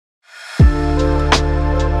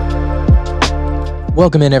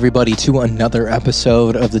Welcome in, everybody, to another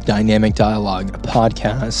episode of the Dynamic Dialogue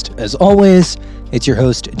podcast. As always, it's your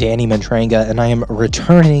host, Danny Mantranga, and I am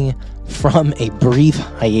returning from a brief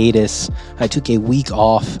hiatus. I took a week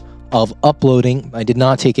off of uploading. I did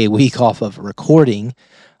not take a week off of recording.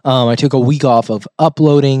 I took a week off of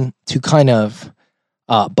uploading to kind of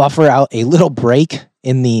buffer out a little break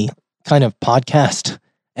in the kind of podcast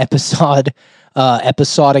episodic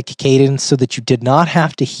cadence so that you did not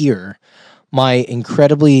have to hear my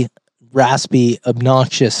incredibly raspy,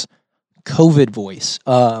 obnoxious COVID voice.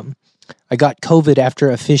 I got COVID after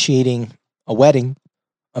officiating a wedding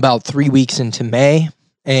about 3 weeks into May,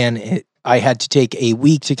 and I had to take a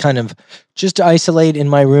week to kind of just isolate in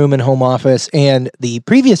my room and home office. And the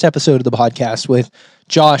previous episode of the podcast with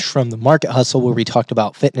Josh from the Market Hustle, where we talked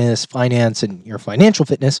about fitness, finance, and your financial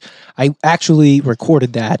fitness, I actually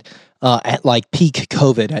recorded that at like peak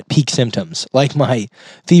COVID, at peak symptoms. Like my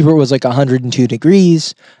fever was like 102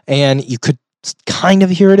 degrees, and you could kind of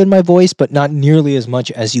hear it in my voice, but not nearly as much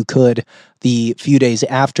as you could the few days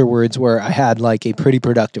afterwards, where I had like a pretty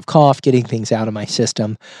productive cough, getting things out of my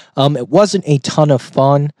system. It wasn't a ton of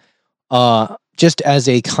fun, just as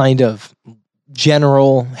a kind of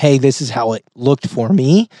general, hey, this is how it looked for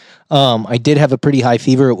me. I did have a pretty high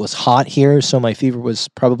fever. It was hot here, so my fever was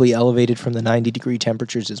probably elevated from the 90-degree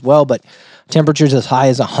temperatures as well, but temperatures as high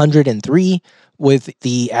as 103, with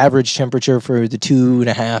the average temperature for the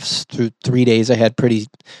 2.5 through 3 days. I had pretty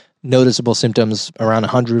noticeable symptoms around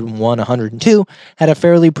 101, 102. Had a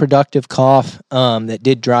fairly productive cough that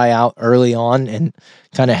did dry out early on and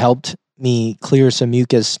kind of helped me clear some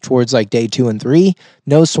mucus towards like day 2 and 3.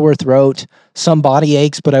 No sore throat, some body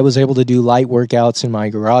aches, but I was able to do light workouts in my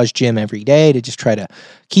garage gym every day to just try to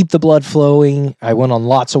keep the blood flowing. I went on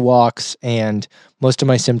lots of walks, and most of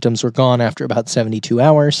my symptoms were gone after about 72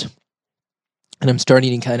 hours. And I'm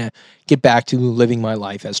starting to kind of get back to living my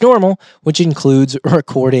life as normal, which includes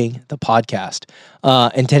recording the podcast.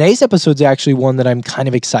 And today's episode is actually one that I'm kind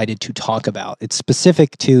of excited to talk about. It's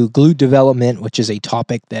specific to glute development, which is a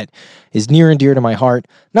topic that is near and dear to my heart,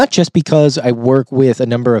 not just because I work with a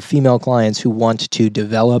number of female clients who want to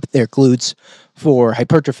develop their glutes for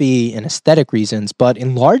hypertrophy and aesthetic reasons, but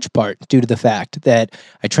in large part due to the fact that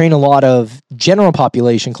I train a lot of general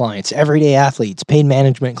population clients, everyday athletes, pain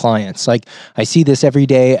management clients. Like I see this every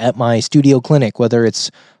day at my studio clinic, whether it's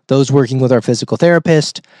those working with our physical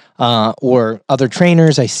therapist or other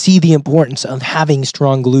trainers. I see the importance of having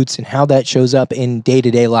strong glutes and how that shows up in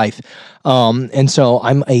day-to-day life. And so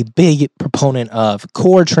I'm a big proponent of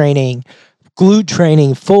core training, glute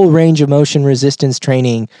training, full range of motion resistance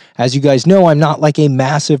training. As you guys know, I'm not like a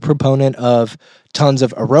massive proponent of tons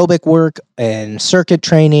of aerobic work and circuit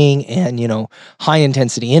training and, high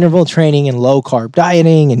intensity interval training and low carb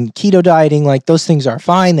dieting and keto dieting. Like those things are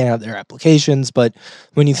fine. They have their applications. But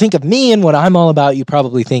when you think of me and what I'm all about, you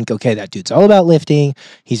probably think, okay, that dude's all about lifting.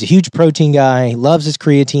 He's a huge protein guy. He loves his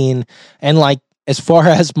creatine. And like, as far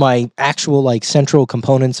as my actual like central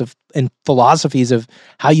components of and philosophies of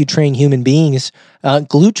how you train human beings,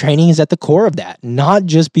 glute training is at the core of that, not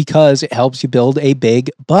just because it helps you build a big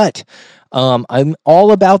butt. I'm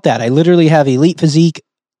all about that. I literally have Elite Physique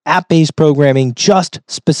app-based programming just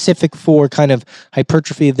specific for kind of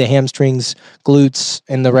hypertrophy of the hamstrings, glutes,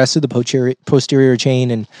 and the rest of the posterior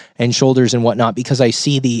chain and shoulders and whatnot, because I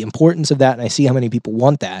see the importance of that and I see how many people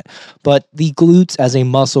want that. But the glutes as a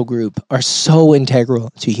muscle group are so integral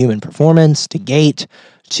to human performance, to gait,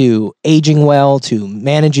 to aging well, to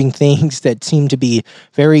managing things that seem to be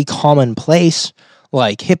very commonplace,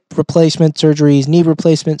 like hip replacement surgeries, knee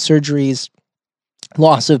replacement surgeries,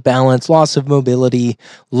 loss of balance, loss of mobility,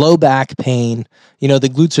 low back pain. The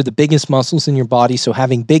glutes are the biggest muscles in your body, so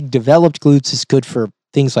having big developed glutes is good for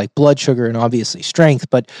things like blood sugar and obviously strength,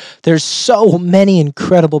 but there's so many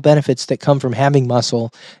incredible benefits that come from having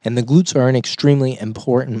muscle, and the glutes are an extremely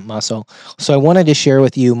important muscle. So I wanted to share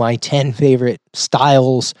with you my 10 favorite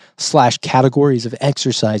styles/categories of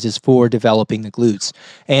exercises for developing the glutes.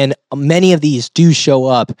 And many of these do show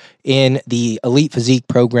up in the Elite Physique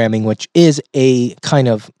programming, which is a kind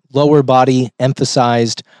of lower body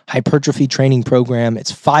emphasized hypertrophy training program.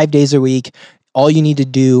 It's 5 days a week. All you need to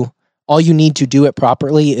do it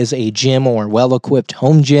properly is a gym or well-equipped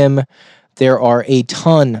home gym. There are a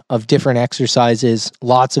ton of different exercises,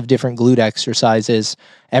 lots of different glute exercises.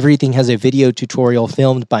 Everything has a video tutorial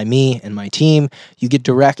filmed by me and my team. You get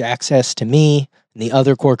direct access to me and the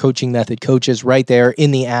other core coaching method coaches right there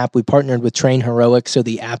in the app. We partnered with Train Heroic, so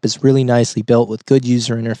the app is really nicely built with good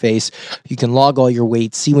user interface. You can log all your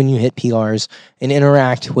weights, see when you hit PRs, and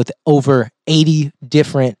interact with over 80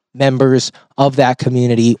 different members of that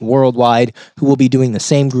community worldwide who will be doing the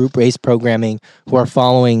same group-based programming, who are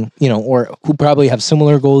following, or who probably have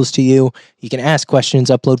similar goals to you. You can ask questions,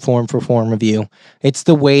 upload form for form review. It's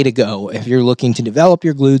the way to go if you're looking to develop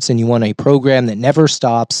your glutes and you want a program that never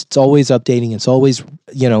stops. It's always updating. It's always,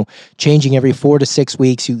 changing every 4 to 6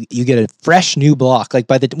 weeks. You get a fresh new block. Like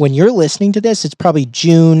when you're listening to this, it's probably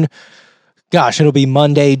June. Gosh, it'll be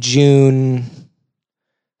Monday, June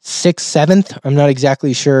 6th, 7th. I'm not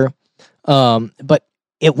exactly sure. But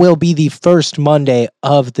it will be the first Monday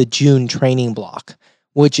of the June training block,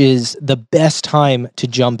 which is the best time to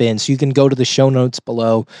jump in. So you can go to the show notes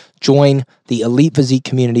below, join the Elite Physique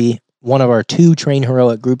community, one of our 2 Train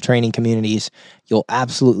Heroic group training communities. You'll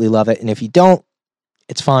absolutely love it. And if you don't,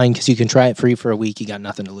 it's fine because you can try it free for a week. You got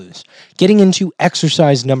nothing to lose. Getting into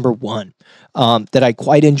exercise number 1 that I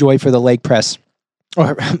quite enjoy for the leg press.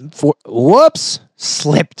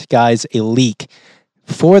 Slipped, guys, a leak.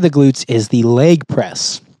 For the glutes is the leg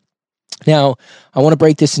press. Now, I want to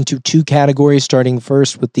break this into 2 categories, starting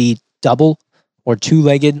first with the double or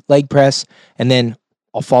 2-legged leg press, and then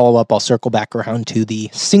I'll follow up, I'll circle back around to the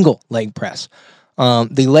single leg press.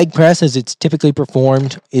 The leg press, as it's typically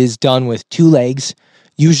performed, is done with 2 legs,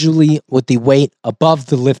 usually with the weight above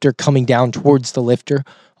the lifter coming down towards the lifter,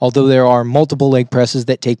 although there are multiple leg presses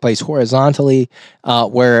that take place horizontally,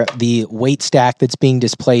 where the weight stack that's being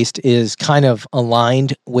displaced is kind of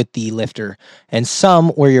aligned with the lifter, and some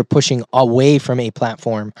where you're pushing away from a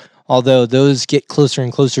platform, although those get closer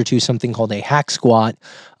and closer to something called a hack squat,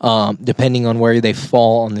 depending on where they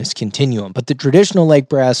fall on this continuum. But the traditional leg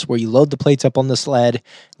press, where you load the plates up on the sled,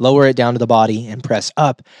 lower it down to the body, and press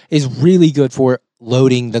up, is really good for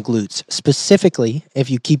loading the glutes. Specifically, if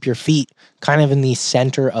you keep your feet kind of in the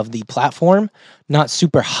center of the platform, not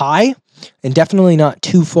super high, and definitely not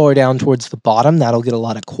too far down towards the bottom. That'll get a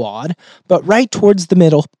lot of quad, but right towards the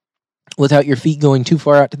middle, without your feet going too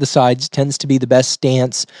far out to the sides, tends to be the best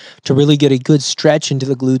stance to really get a good stretch into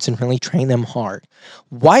the glutes and really train them hard.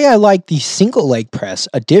 Why I like the single leg press,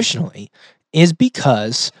 additionally, is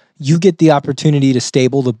because you get the opportunity to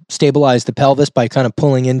stabilize the pelvis by kind of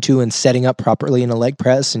pulling into and setting up properly in a leg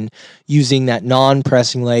press and using that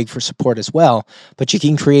non-pressing leg for support as well. But you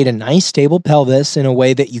can create a nice stable pelvis in a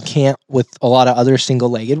way that you can't with a lot of other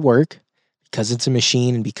single-legged work, because it's a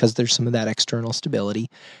machine and because there's some of that external stability.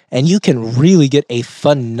 And you can really get a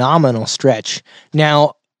phenomenal stretch.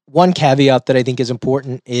 Now, one caveat that I think is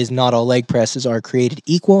important is not all leg presses are created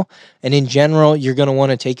equal. And in general, you're going to want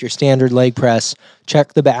to take your standard leg press,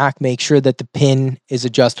 check the back, make sure that the pin is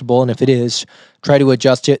adjustable. And if it is, try to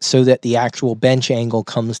adjust it so that the actual bench angle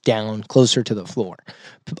comes down closer to the floor.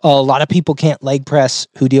 A lot of people can't leg press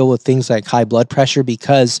who deal with things like high blood pressure,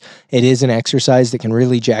 because it is an exercise that can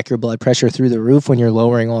really jack your blood pressure through the roof when you're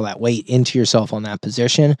lowering all that weight into yourself on that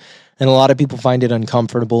position. And a lot of people find it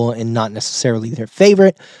uncomfortable and not necessarily their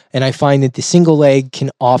favorite. And I find that the single leg can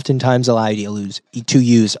oftentimes allow you to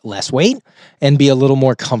use less weight and be a little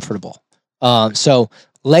more comfortable. So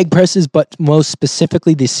leg presses, but most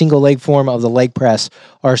specifically the single leg form of the leg press,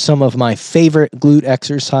 are some of my favorite glute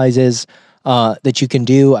exercises that you can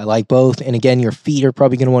do. I like both. And again, your feet are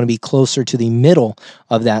probably going to want to be closer to the middle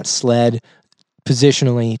of that sled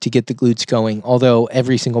positionally to get the glutes going. Although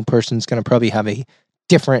every single person's going to probably have a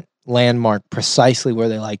different landmark precisely where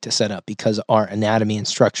they like to set up, because our anatomy and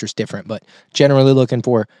structure is different, but generally looking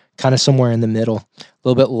for kind of somewhere in the middle, a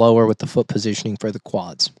little bit lower with the foot positioning for the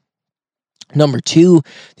quads. Number 2,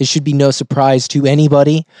 this should be no surprise to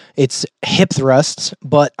anybody. It's hip thrusts,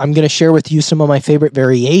 but I'm going to share with you some of my favorite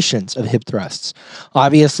variations of hip thrusts.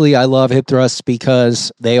 Obviously, I love hip thrusts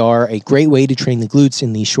because they are a great way to train the glutes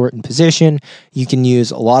in the shortened position. You can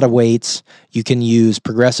use a lot of weights. You can use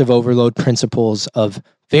progressive overload principles of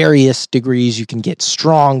various degrees. You can get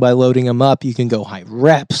strong by loading them up. You can go high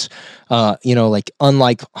reps. Like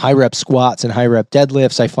unlike high rep squats and high rep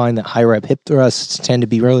deadlifts, I find that high rep hip thrusts tend to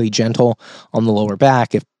be really gentle on the lower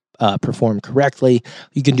back if performed correctly.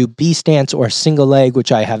 You can do B stance or single leg,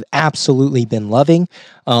 which I have absolutely been loving.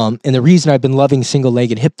 And the reason I've been loving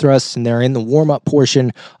single-legged hip thrusts, and they're in the warm-up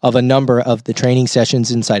portion of a number of the training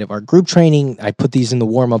sessions inside of our group training. I put these in the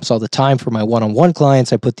warm-ups all the time for my one-on-one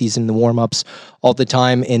clients. I put these in the warm-ups all the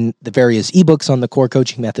time in the various ebooks on the Core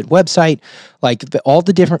Coaching Method website. Like all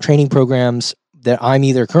the different training programs that I'm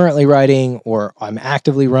either currently writing or I'm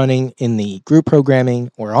actively running in the group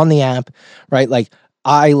programming or on the app, right? Like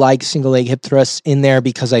I like single leg hip thrusts in there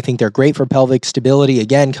because I think they're great for pelvic stability.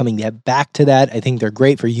 Again, coming back to that, I think they're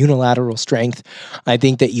great for unilateral strength. I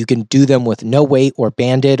think that you can do them with no weight or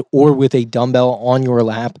banded or with a dumbbell on your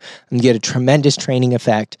lap and get a tremendous training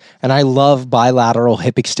effect. And I love bilateral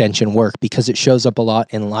hip extension work because it shows up a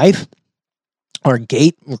lot in life. Our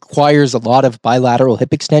gait requires a lot of bilateral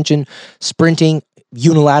hip extension. Sprinting,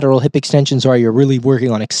 unilateral hip extensions are you're really working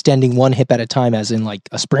on extending one hip at a time, as in like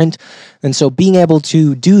a sprint. And so being able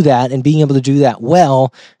to do that and being able to do that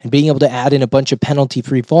well and being able to add in a bunch of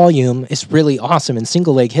penalty-free volume is really awesome. And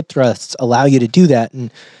single leg hip thrusts allow you to do that.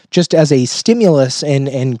 And just as a stimulus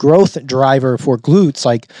and growth driver for glutes,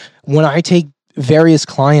 like when I take various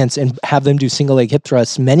clients and have them do single leg hip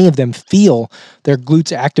thrusts, many of them feel their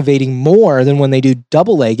glutes activating more than when they do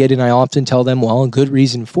double legged. And I often tell them, well, a good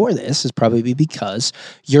reason for this is probably because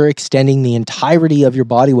you're extending the entirety of your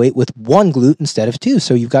body weight with one glute instead of two.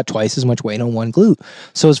 So you've got twice as much weight on one glute.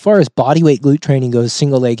 So as far as body weight glute training goes,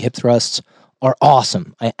 single leg hip thrusts are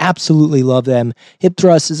awesome. I absolutely love them. Hip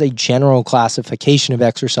thrusts as a general classification of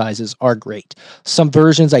exercises are great. Some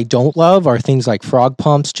versions I don't love are things like frog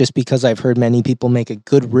pumps, just because I've heard many people make a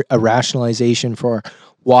good rationalization for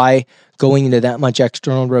why going into that much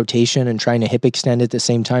external rotation and trying to hip extend at the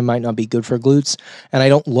same time might not be good for glutes. And I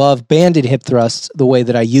don't love banded hip thrusts the way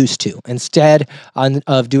that I used to. Instead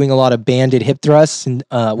of doing a lot of banded hip thrusts,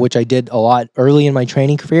 which I did a lot early in my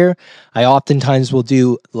training career, I oftentimes will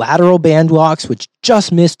do lateral band walks, which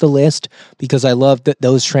just missed the list because I love that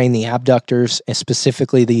those train the abductors, and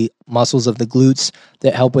specifically the muscles of the glutes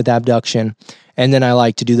that help with abduction. And then I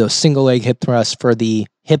like to do those single leg hip thrusts for the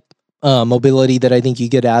hip mobility that I think you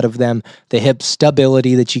get out of them, the hip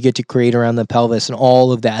stability that you get to create around the pelvis, and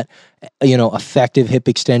all of that, effective hip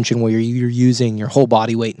extension where you're using your whole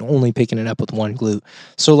body weight and only picking it up with one glute.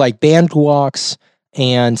 So like band walks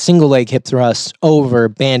and single leg hip thrusts over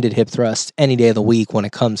banded hip thrusts any day of the week when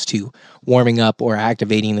it comes to warming up or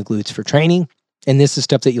activating the glutes for training. And this is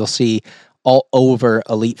stuff that you'll see all over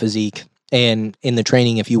Elite Physique and in the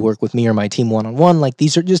training if you work with me or my team one-on-one. Like,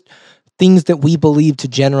 these are just things that we believe to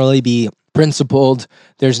generally be principled.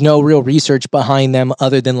 There's no real research behind them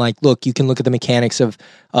other than like, look, you can look at the mechanics of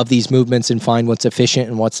these movements and find what's efficient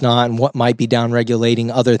and what's not, and what might be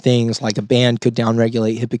down-regulating other things. Like a band could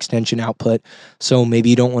down-regulate hip extension output, so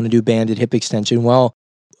maybe you don't want to do banded hip extension. Well,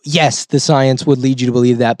 yes, the science would lead you to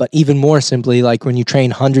believe that, but even more simply, like when you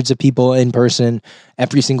train hundreds of people in person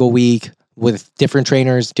every single week with different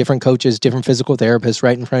trainers, different coaches, different physical therapists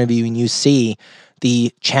right in front of you, and you see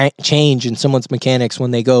the change in someone's mechanics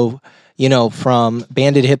when they go, from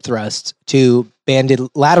banded hip thrusts to banded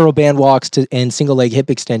lateral band walks and single leg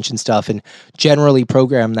hip extension stuff, and generally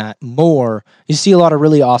program that more. You see a lot of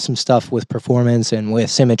really awesome stuff with performance and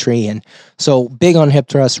with symmetry. And so big on hip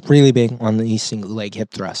thrusts, really big on the single leg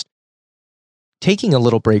hip thrust. Taking a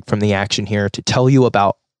little break from the action here to tell you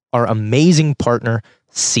about our amazing partner,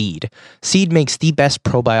 Seed. Seed makes the best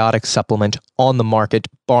probiotic supplement on the market,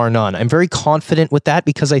 bar none. I'm very confident with that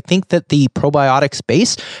because I think that the probiotic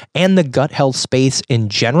space and the gut health space in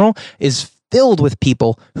general is filled with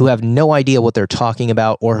people who have no idea what they're talking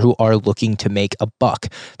about or who are looking to make a buck.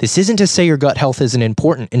 This isn't to say your gut health isn't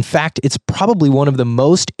important. In fact, it's probably one of the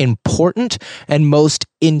most important and most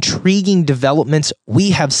intriguing developments we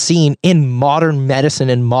have seen in modern medicine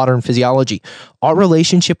and modern physiology. Our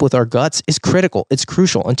relationship with our guts is critical. It's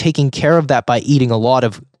crucial, and taking care of that by eating a lot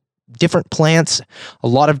of different plants, a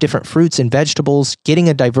lot of different fruits and vegetables, getting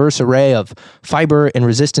a diverse array of fiber and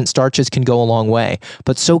resistant starches can go a long way,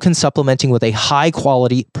 but so can supplementing with a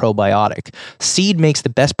high-quality probiotic. Seed makes the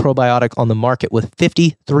best probiotic on the market with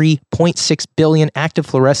 53.6 billion active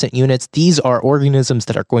fluorescent units. These are organisms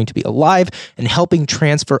that are going to be alive and helping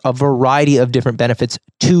transfer a variety of different benefits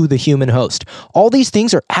to the human host. All these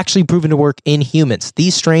things are actually proven to work in humans.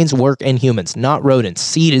 These strains work in humans, not rodents.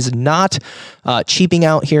 Seed is not cheaping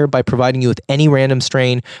out here by providing you with any random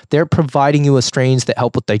strain. They're providing you with strains that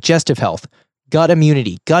help with digestive health, gut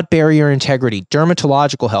immunity, gut barrier integrity,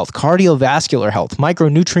 dermatological health, cardiovascular health,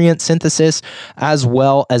 micronutrient synthesis, as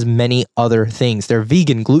well as many other things. They're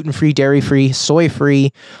vegan, gluten-free, dairy-free,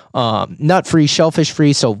 soy-free, nut-free,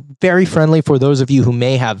 shellfish-free, so very friendly for those of you who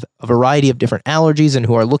may have a variety of different allergies and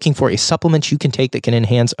who are looking for a supplement you can take that can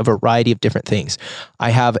enhance a variety of different things.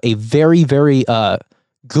 I have a very, very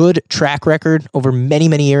good track record over many,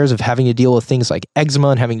 many years of having to deal with things like eczema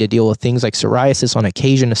and having to deal with things like psoriasis on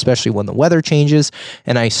occasion, especially when the weather changes.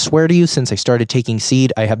 And I swear to you, since I started taking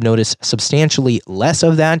Seed, I have noticed substantially less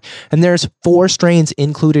of that. And there's 4 strains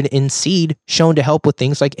included in Seed shown to help with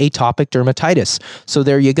things like atopic dermatitis. So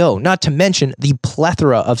there you go. Not to mention the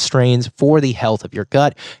plethora of strains for the health of your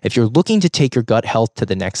gut. If you're looking to take your gut health to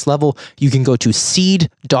the next level, you can go to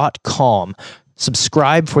seed.com.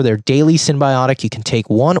 Subscribe for their daily Synbiotic. You can take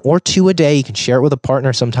 1 or 2 a day. You can share it with a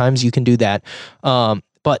partner. Sometimes you can do that.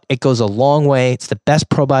 But it goes a long way. It's the best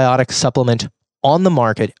probiotic supplement on the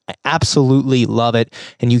market. I absolutely love it.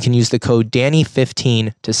 And you can use the code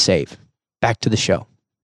Danny15 to save. Back to the show.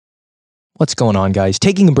 What's going on, guys?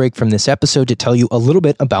 Taking a break from this episode to tell you a little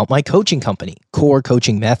bit about my coaching company, Core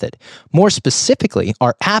Coaching Method. More specifically,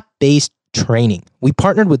 our app-based training. We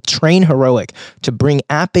partnered with Train Heroic to bring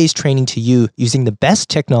app-based training to you using the best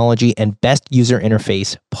technology and best user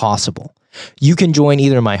interface possible. You can join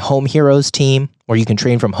either my Home Heroes team, where you can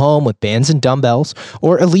train from home with bands and dumbbells,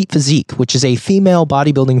 or Elite Physique, which is a female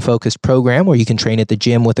bodybuilding-focused program where you can train at the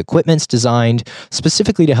gym with equipments designed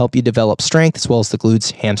specifically to help you develop strength, as well as the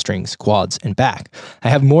glutes, hamstrings, quads, and back. I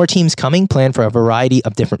have more teams coming, planned for a variety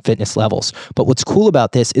of different fitness levels. But what's cool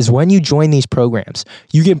about this is when you join these programs,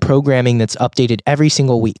 you get programming that's updated every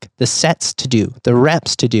single week. The sets to do, the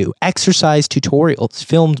reps to do, exercise tutorials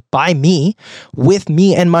filmed by me, with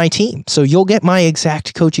me and my team. So you'll get my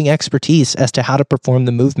exact coaching expertise as to how to perform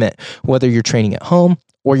the movement, whether you're training at home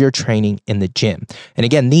or you're training in the gym. And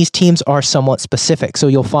again, these teams are somewhat specific, so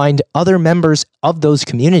you'll find other members of those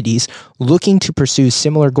communities looking to pursue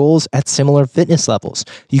similar goals at similar fitness levels.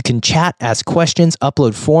 You can chat, ask questions,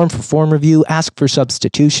 upload form for form review, ask for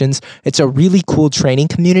substitutions. It's a really cool training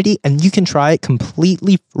community, and you can try it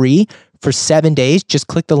completely free for 7 days. Just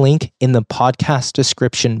click the link in the podcast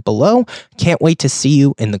description below. Can't wait to see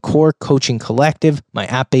you in the Core Coaching Collective, my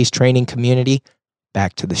app-based training community.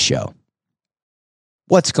 Back to the show.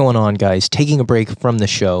 What's going on, guys? Taking a break from the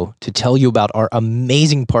show to tell you about our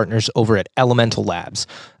amazing partners over at Elemental Labs.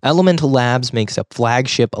 Elemental Labs makes a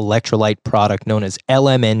flagship electrolyte product known as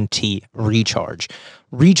LMNT Recharge.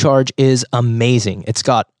 Recharge is amazing. It's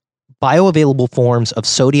got bioavailable forms of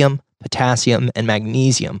sodium, potassium, and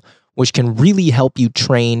magnesium, which can really help you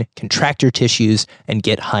train, contract your tissues, and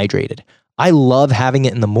get hydrated. I love having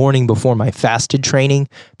it in the morning before my fasted training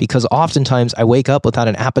because oftentimes I wake up without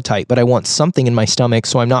an appetite, but I want something in my stomach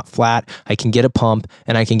so I'm not flat, I can get a pump,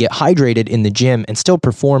 and I can get hydrated in the gym and still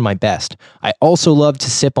perform my best. I also love to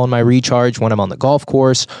sip on my Recharge when I'm on the golf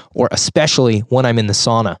course or especially when I'm in the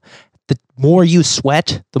sauna. The more you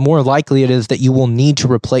sweat, the more likely it is that you will need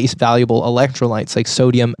to replace valuable electrolytes like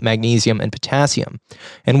sodium, magnesium, and potassium.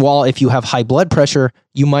 And while if you have high blood pressure,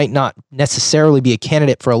 you might not necessarily be a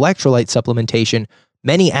candidate for electrolyte supplementation,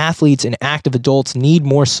 many athletes and active adults need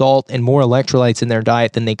more salt and more electrolytes in their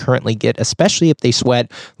diet than they currently get, especially if they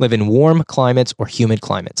sweat, live in warm climates or humid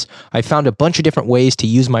climates. I found a bunch of different ways to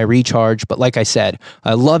use my Recharge, but like I said,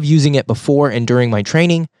 I love using it before and during my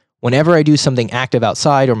training, whenever I do something active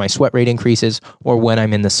outside or my sweat rate increases, or when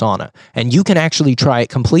I'm in the sauna. And you can actually try it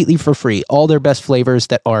completely for free. All their best flavors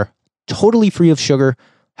that are totally free of sugar,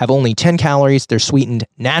 have only 10 calories, they're sweetened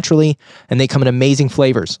naturally, and they come in amazing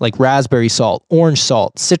flavors like raspberry salt, orange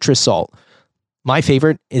salt, citrus salt. My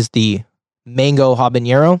favorite is the mango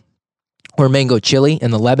habanero or mango chili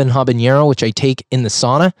and the lemon habanero, which I take in the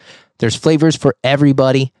sauna. There's flavors for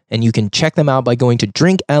everybody, and you can check them out by going to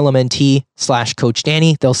drinklmnt/Coach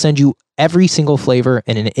Danny. They'll send you every single flavor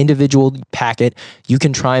in an individual packet. You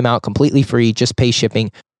can try them out completely free. Just pay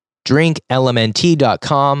shipping.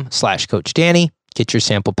 drinklmnt.com/Coach Danny. Get your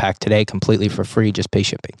sample pack today completely for free. Just pay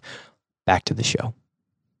shipping. Back to the show.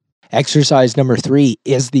 Exercise number 3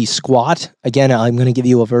 is the squat. Again, I'm going to give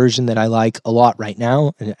you a version that I like a lot right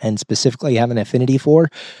now and specifically have an affinity for.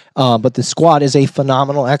 But the squat is a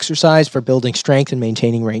phenomenal exercise for building strength and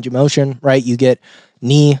maintaining range of motion, right? You get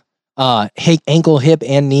knee, ankle, hip,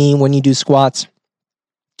 and knee when you do squats.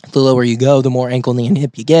 The lower you go, the more ankle, knee, and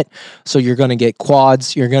hip you get. So you're going to get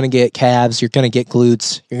quads, you're going to get calves, you're going to get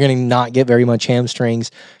glutes, you're going to not get very much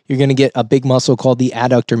hamstrings. You're going to get a big muscle called the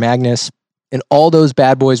adductor magnus. And all those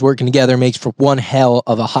bad boys working together makes for one hell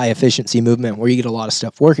of a high efficiency movement where you get a lot of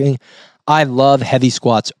stuff working. I love heavy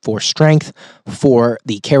squats for strength, for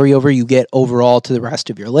the carryover you get overall to the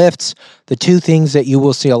rest of your lifts. The two things that you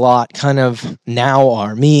will see a lot kind of now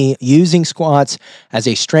are me using squats as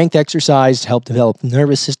a strength exercise to help develop the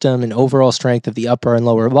nervous system and overall strength of the upper and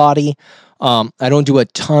lower body. I don't do a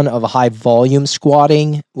ton of high volume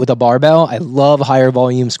squatting with a barbell. I love higher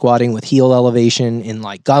volume squatting with heel elevation in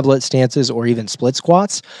like goblet stances or even split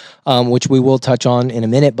squats, which we will touch on in a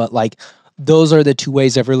minute. But like those are the two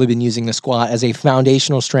ways I've really been using the squat as a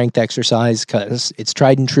foundational strength exercise because it's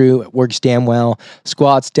tried and true. It works damn well.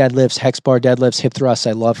 Squats, deadlifts, hex bar deadlifts, hip thrusts,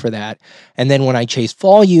 I love for that. And then when I chase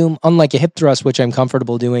volume, unlike a hip thrust, which I'm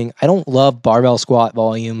comfortable doing, I don't love barbell squat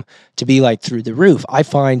volume to be like through the roof. I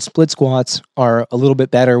find split squats are a little bit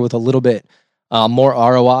better with a little bit more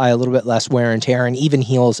ROI, a little bit less wear and tear, and even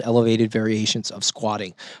heels elevated variations of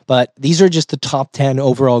squatting. But these are just the top 10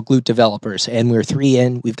 overall glute developers, and we're 3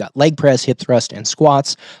 in. We've got leg press, hip thrust, and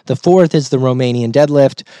squats. The 4th is the Romanian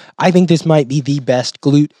deadlift. I think this might be the best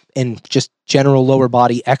glute and just general lower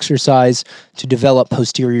body exercise to develop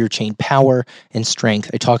posterior chain power and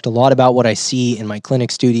strength. I talked a lot about what I see in my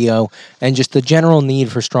clinic studio and just the general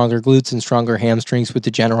need for stronger glutes and stronger hamstrings with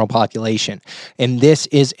the general population. And this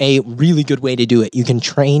is a really good way to do it. You can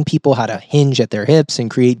train people how to hinge at their hips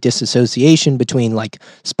and create disassociation between like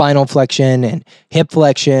spinal flexion and hip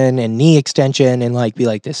flexion and knee extension and like be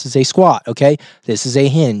like, this is a squat, okay? This is a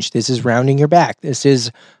hinge. This is rounding your back. This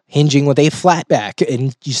is hinging with a flat back,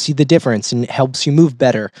 and you see the difference and it helps you move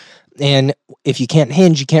better. And if you can't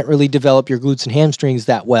hinge, you can't really develop your glutes and hamstrings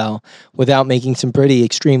that well without making some pretty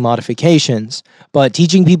extreme modifications. But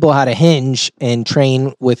teaching people how to hinge and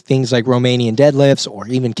train with things like Romanian deadlifts or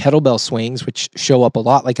even kettlebell swings, which show up a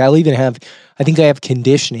lot. Like I think I have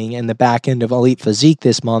conditioning in the back end of Elite Physique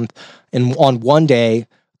this month. And on one day,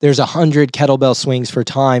 there's 100 kettlebell swings for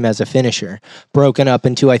time as a finisher, broken up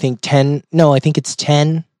into, I think it's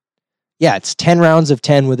 10. Yeah, it's 10 rounds of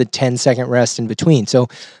 10 with a 10-second rest in between. So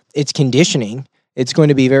it's conditioning. It's going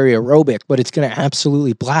to be very aerobic, but it's going to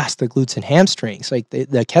absolutely blast the glutes and hamstrings. Like the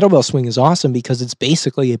kettlebell swing is awesome because it's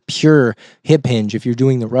basically a pure hip hinge if you're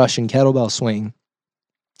doing the Russian kettlebell swing,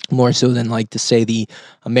 more so than like to say the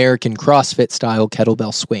American CrossFit style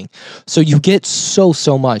kettlebell swing. So you get so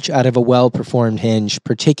much out of a well-performed hinge,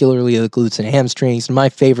 particularly the glutes and hamstrings. And my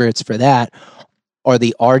favorites for that are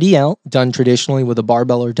the RDL, done traditionally with a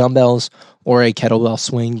barbell or dumbbells, or a kettlebell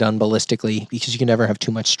swing done ballistically, because you can never have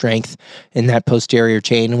too much strength in that posterior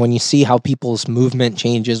chain. And when you see how people's movement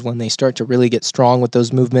changes when they start to really get strong with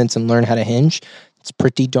those movements and learn how to hinge, it's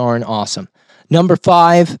pretty darn awesome. Number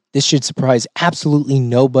 5, this should surprise absolutely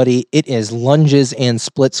nobody. It is lunges and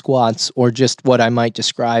split squats, or just what I might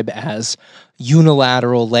describe as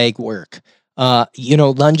unilateral leg work.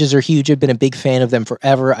 Lunges are huge. I've been a big fan of them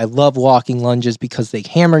forever. I love walking lunges because they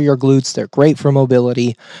hammer your glutes. They're great for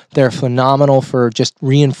mobility. They're phenomenal for just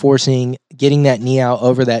reinforcing, getting that knee out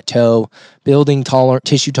over that toe, building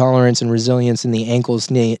tissue tolerance and resilience in the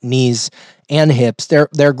ankles, knees, and hips.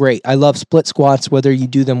 They're great. I love split squats, whether you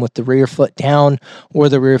do them with the rear foot down or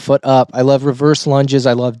the rear foot up. I love reverse lunges.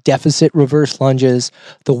 I love deficit reverse lunges.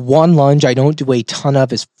 The one lunge I don't do a ton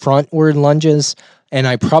of is frontward lunges. And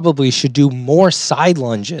I probably should do more side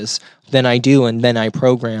lunges than I do and then I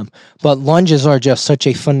program. But lunges are just such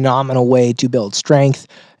a phenomenal way to build strength.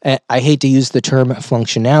 I hate to use the term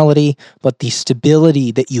functionality, but the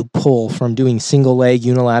stability that you pull from doing single leg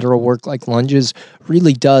unilateral work like lunges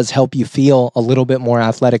really does help you feel a little bit more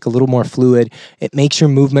athletic, a little more fluid. It makes your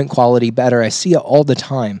movement quality better. I see it all the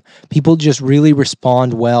time. People just really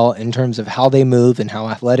respond well in terms of how they move and how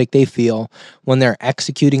athletic they feel when they're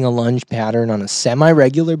executing a lunge pattern on a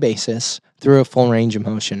semi-regular basis through a full range of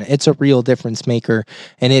motion. It's a real difference maker,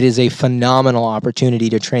 and it is a phenomenal opportunity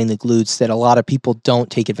to train the glutes that a lot of people don't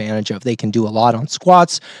take advantage of. They can do a lot on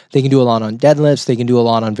squats, they can do a lot on deadlifts, they can do a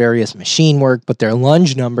lot on various machine work, but their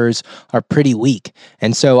lunge numbers are pretty weak.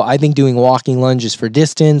 And so I think doing walking lunges for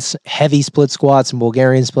distance, heavy split squats and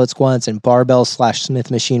Bulgarian split squats, and barbell/Smith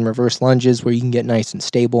machine reverse lunges where you can get nice and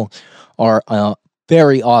stable are a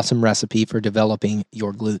very awesome recipe for developing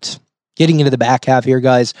your glutes. Getting into the back half here,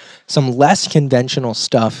 guys, some less conventional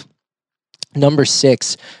stuff. Number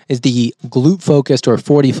 6 is the glute-focused or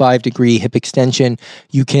 45-degree hip extension.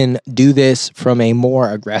 You can do this from a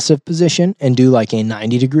more aggressive position and do like a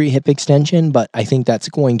 90-degree hip extension, but I think that's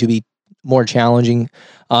going to be more challenging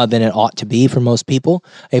than it ought to be for most people.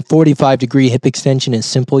 A 45-degree hip extension is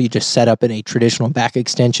simple. You just set up in a traditional back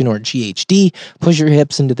extension or GHD, push your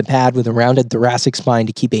hips into the pad with a rounded thoracic spine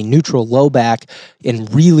to keep a neutral low back and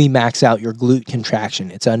really max out your glute contraction.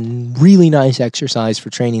 It's a really nice exercise for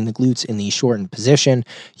training the glutes in the shortened position.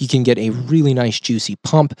 You can get a really nice juicy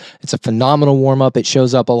pump. It's a phenomenal warm-up. It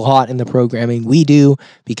shows up a lot in the programming we do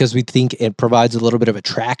because we think it provides a little bit of a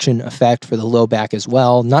traction effect for the low back as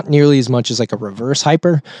well. Not nearly as much as like a reverse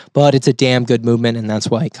hyper, but it's a damn good movement, and that's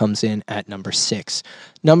why it comes in at number 6.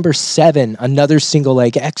 Number 7, another single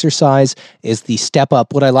leg exercise, is the step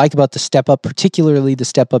up. What I like about the step up, particularly the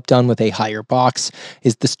step up done with a higher box,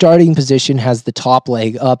 is the starting position has the top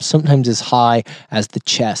leg up, sometimes as high as the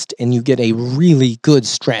chest, and you get a really good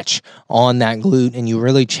stretch on that glute, and you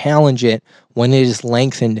really challenge it when it is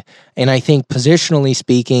lengthened. And I think positionally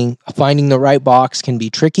speaking, finding the right box can be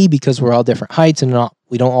tricky because we're all different heights and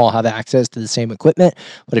we don't all have access to the same equipment.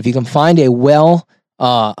 But if you can find a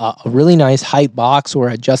really nice height box or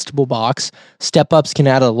adjustable box, step-ups can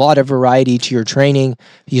add a lot of variety to your training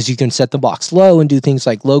because you can set the box low and do things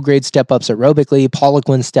like low-grade step-ups aerobically,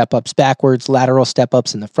 Poliquin step-ups backwards, lateral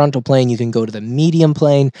step-ups in the frontal plane. You can go to the medium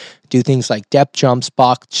plane, do things like depth jumps,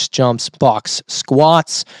 box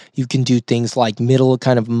squats. You can do things like middle,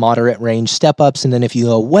 kind of moderate range step-ups. And then if you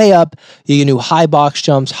go way up, you can do high box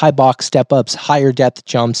jumps, high box step-ups, higher depth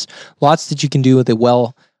jumps. Lots that you can do with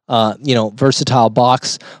a versatile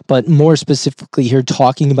box, but more specifically here,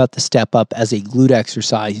 talking about the step up as a glute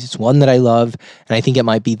exercise. It's one that I love, and I think it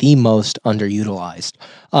might be the most underutilized.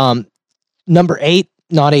 Number 8,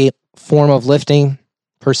 not a form of lifting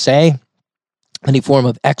per se, any form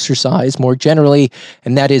of exercise more generally,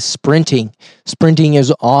 and that is sprinting. Sprinting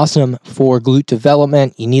is awesome for glute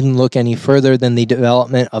development. You needn't look any further than the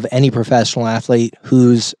development of any professional athlete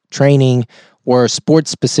whose training or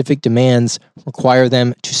sports-specific demands require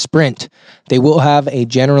them to sprint. They will have a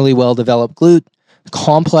generally well-developed glute,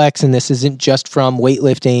 complex, and this isn't just from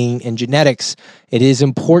weightlifting and genetics. It is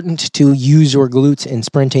important to use your glutes in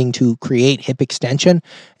sprinting to create hip extension,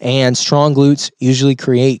 and strong glutes usually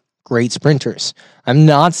create great sprinters. I'm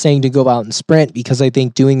not saying to go out and sprint because I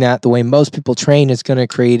think doing that the way most people train is going to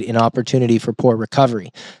create an opportunity for poor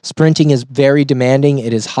recovery. Sprinting is very demanding.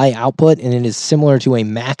 It is high output, and it is similar to a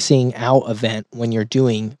maxing out event when you're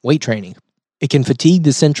doing weight training. It can fatigue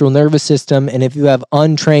the central nervous system, and if you have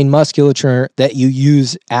untrained musculature that you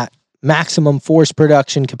use at maximum force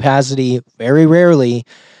production capacity very rarely,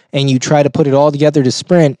 and you try to put it all together to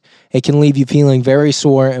sprint, it can leave you feeling very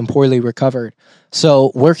sore and poorly recovered.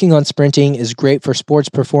 So working on sprinting is great for sports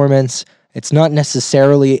performance. It's not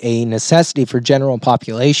necessarily a necessity for general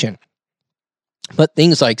population. But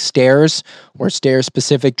things like stairs or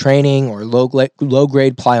stair-specific training or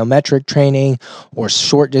low-grade plyometric training or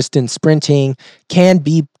short-distance sprinting can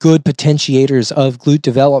be good potentiators of glute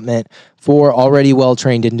development for already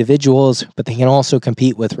well-trained individuals, but they can also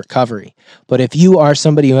compete with recovery. But if you are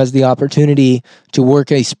somebody who has the opportunity to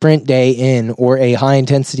work a sprint day in or a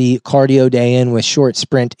high-intensity cardio day in with short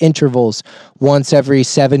sprint intervals once every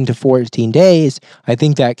 7 to 14 days, I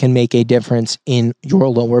think that can make a difference in your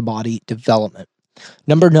lower body development.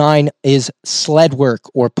 Number 9 is sled work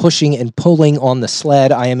or pushing and pulling on the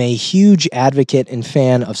sled. I am a huge advocate and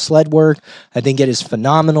fan of sled work. I think it is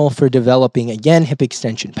phenomenal for developing, again, hip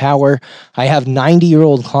extension power. I have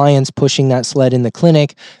 90-year-old clients pushing that sled in the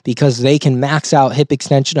clinic because they can max out hip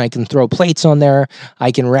extension. I can throw plates on there.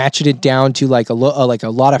 I can ratchet it down to like a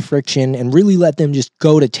lot of friction and really let them just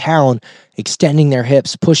go to town, extending their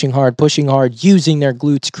hips, pushing hard, using their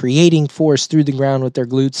glutes, creating force through the ground with their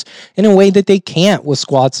glutes in a way that they can't with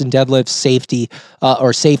squats and deadlifts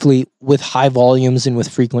safely with high volumes and with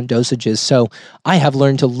frequent dosages. So I have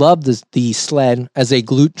learned to love the sled as a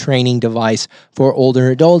glute training device for older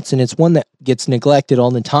adults, and it's one that gets neglected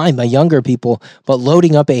all the time by younger people, but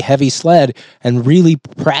loading up a heavy sled and really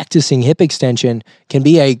practicing hip extension can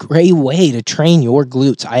be a great way to train your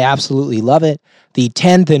glutes. I absolutely love it. The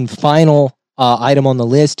 10th and final item on the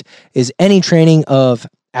list is any training of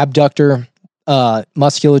abductor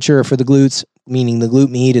musculature for the glutes, meaning the glute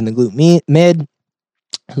med and the glute mid.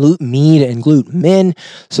 Glute med and glute min.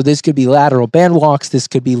 So this could be lateral band walks. This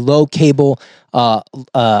could be low cable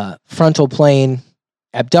frontal plane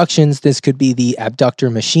abductions. This could be the abductor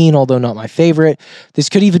machine, although not my favorite. This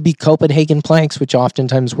could even be Copenhagen planks, which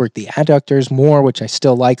oftentimes work the adductors more, which I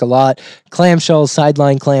still like a lot. Clamshells,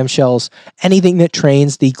 sideline clamshells, anything that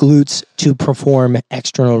trains the glutes to perform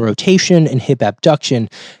external rotation and hip abduction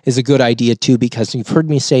is a good idea too, because you've heard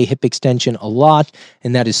me say hip extension a lot,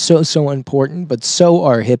 and that is so important, but so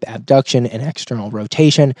are hip abduction and external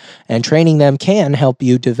rotation, and training them can help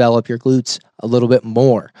you develop your glutes a little bit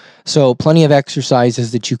more. So plenty of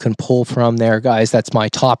exercises that you can pull from there, guys. That's my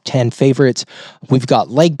top 10 favorites. We've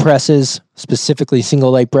got leg presses, specifically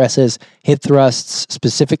single leg presses, hip thrusts,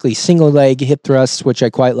 specifically single leg hip thrusts, which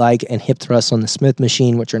I quite like, and hip thrusts on the Smith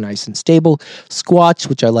machine, which are nice and stable. Squats,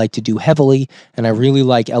 which I like to do heavily, and I really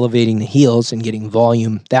like elevating the heels and getting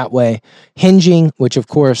volume that way. Hinging, which of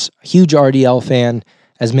course, huge RDL fan,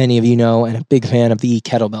 as many of you know, and a big fan of the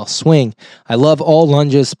kettlebell swing. I love all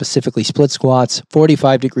lunges, specifically split squats,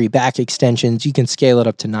 45-degree back extensions. You can scale it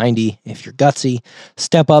up to 90 if you're gutsy.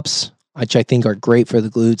 Step-ups, which I think are great for the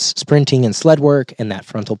glutes, sprinting and sled work, and that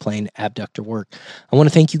frontal plane abductor work. I want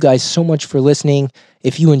to thank you guys so much for listening.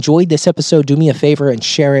 If you enjoyed this episode, do me a favor and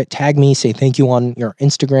share it. Tag me, say thank you on your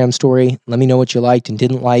Instagram story. Let me know what you liked and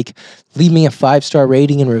didn't like. Leave me a 5-star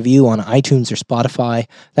rating and review on iTunes or Spotify.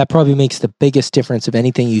 That probably makes the biggest difference of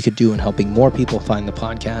anything you could do in helping more people find the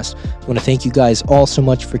podcast. I want to thank you guys all so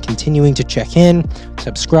much for continuing to check in,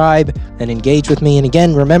 subscribe, and engage with me. And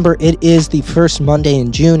again, remember, it is the first Monday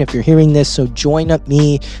in June if you're hearing this, so join up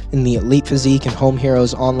me in the Elite Physique and Home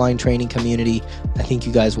Heroes online training community. I think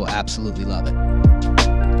you guys will absolutely love it.